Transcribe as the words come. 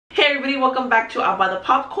everybody, welcome back to Out by the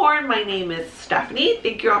Popcorn. My name is Stephanie.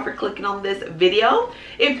 Thank you all for clicking on this video.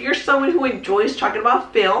 If you're someone who enjoys talking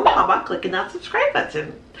about film, how about clicking that subscribe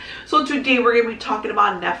button? So today we're going to be talking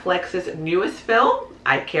about Netflix's newest film,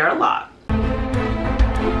 I Care a Lot.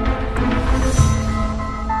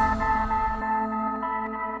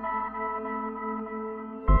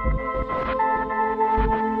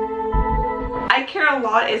 I Care a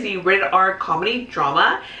Lot is a rated R comedy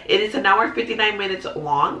drama. It is an hour 59 minutes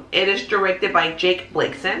long. It is directed by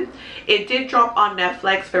Blakeson. It did drop on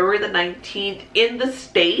Netflix February the 19th in the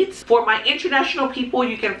States. For my international people,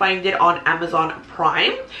 you can find it on Amazon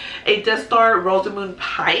Prime. It does star Rosamund,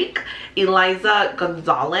 Pike, Eiza,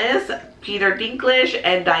 Gonzalez, Peter Dinklage,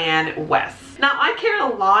 and Dianne, Wiest. Now, I Care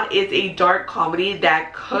a Lot is a dark comedy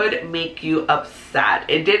that could make you upset.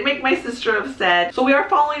 It did make my sister upset. So we are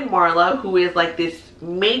following Marla, who is like this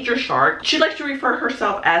major shark. She likes to refer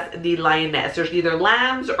herself as the lioness. There's either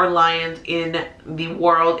lambs or lions in the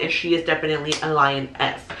world, and she is definitely a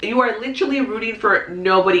lioness. You are literally rooting for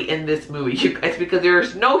nobody in this movie, you guys, because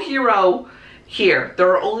there's no hero here. There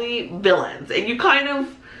are only villains, and you kind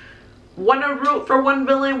of want to root for one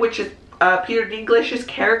villain, which is Peter Dinklage's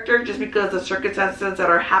character, just because of circumstances that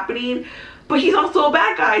are happening, but he's also a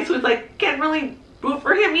bad guy, so it's like can't really root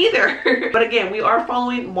for him either. But again, we are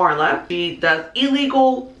following Marla. She does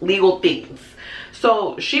legal things.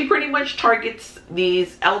 So she pretty much targets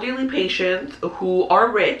these elderly patients who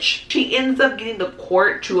are rich. She ends up getting the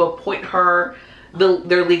court to appoint her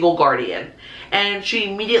their legal guardian, and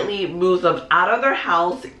she immediately moves them out of their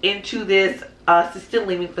house into this assisted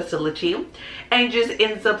living facility and just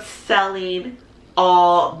ends up selling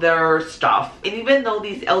all their stuff. And even though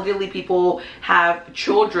these elderly people have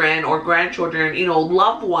children or grandchildren, you know,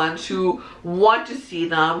 loved ones who want to see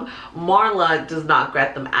them, Marla does not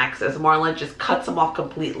grant them access. Marla just cuts them off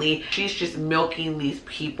completely. She's just milking these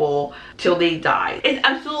people till they die. It's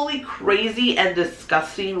absolutely crazy and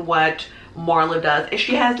disgusting what Marla does, and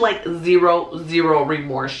she has like zero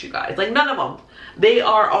remorse, you guys. Like, none of them. They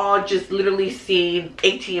are all just literally seeing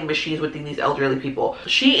ATM machines within these elderly people.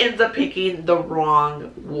 She ends up picking the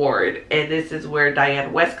wrong ward, and this is where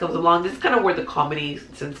Dianne Wiest comes along. This is kind of where the comedy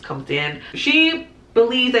sense comes in. She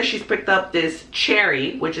believes that she's picked up this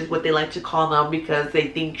cherry, which is what they like to call them, because they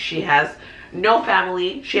think she has no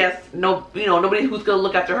family. She has no, you know, nobody who's gonna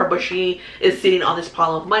look after her, but she is sitting on this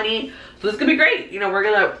pile of money. So this is gonna be great. You know, we're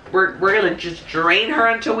gonna just drain her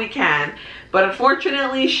until we can. But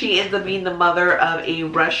unfortunately, she ends up being the mother of a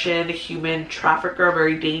Russian human trafficker,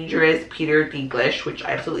 very dangerous, Peter Dinklage, which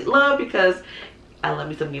I absolutely love because I love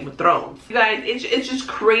me some Game of Thrones. You guys, it's just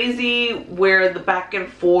crazy where the back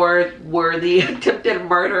and forth, where the attempted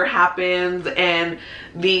murder happens, and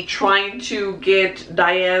the trying to get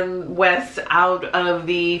Dianne Wiest out of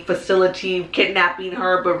the facility, kidnapping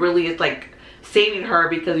her, but really it's like saving her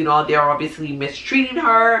because, you know, they are obviously mistreating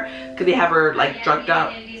her because they have her like drugged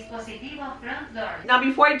up. Now,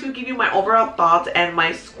 before I do give you my overall thoughts and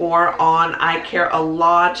my score on I Care a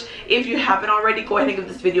Lot, if you haven't already, go ahead and give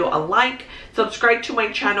this video a like. Subscribe to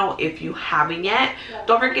my channel if you haven't yet.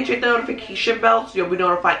 Don't forget to hit the notification bell so you'll be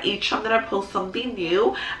notified each time that I post something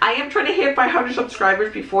new. I am trying to hit 500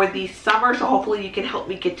 subscribers before the summer, so hopefully you can help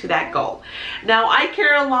me get to that goal. Now, I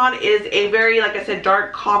Care a Lot is a very, like I said,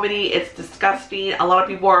 dark comedy. It's disgusting. A lot of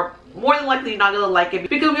people are more than likely not gonna like it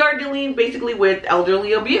because we are dealing basically with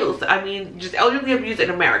elderly abuse. I mean, just elderly abuse in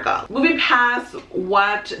America. Moving past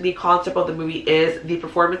what the concept of the movie is, the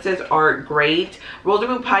performances are great.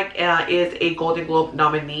 Rosamund Pike is a Golden Globe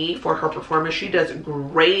nominee for her performance. She does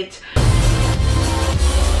great.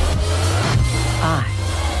 I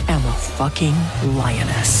am a fucking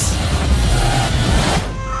lioness.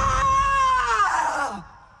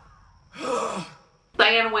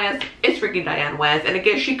 Dianne Wiest, it's freaking Dianne Wiest, and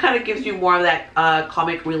again, she kind of gives you more of that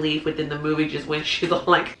comic relief within the movie, just when she's all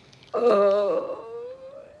like, oh,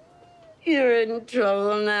 you're in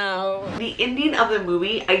trouble now. The ending of the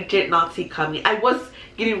movie, I did not see coming. I was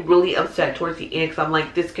getting really upset towards the end because I'm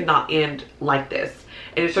like, this cannot end like this.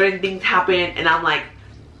 And certain things happen, and I'm like,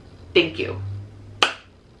 thank you.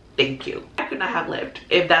 Thank you. I could not have lived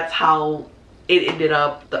if that's how it ended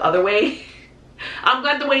up the other way. I'm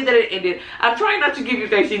glad the way that it ended. I'm trying not to give you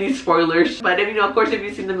guys any spoilers, but if you know, of course, if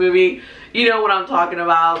you've seen the movie, you know what I'm talking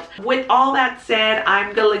about. With all that said,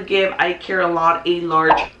 I'm gonna give I Care a Lot a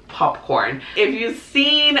large popcorn. If you've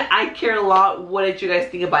seen I Care a Lot, what did you guys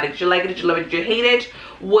think about it? Did you like it? Did you love it? Did you hate it?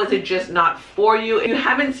 Was it just not for you? If you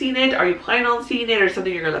haven't seen it, are you planning on seeing it, or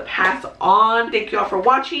something you're gonna pass on? Thank you all for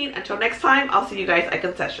watching. Until next time, I'll see you guys at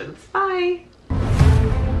concessions. Bye.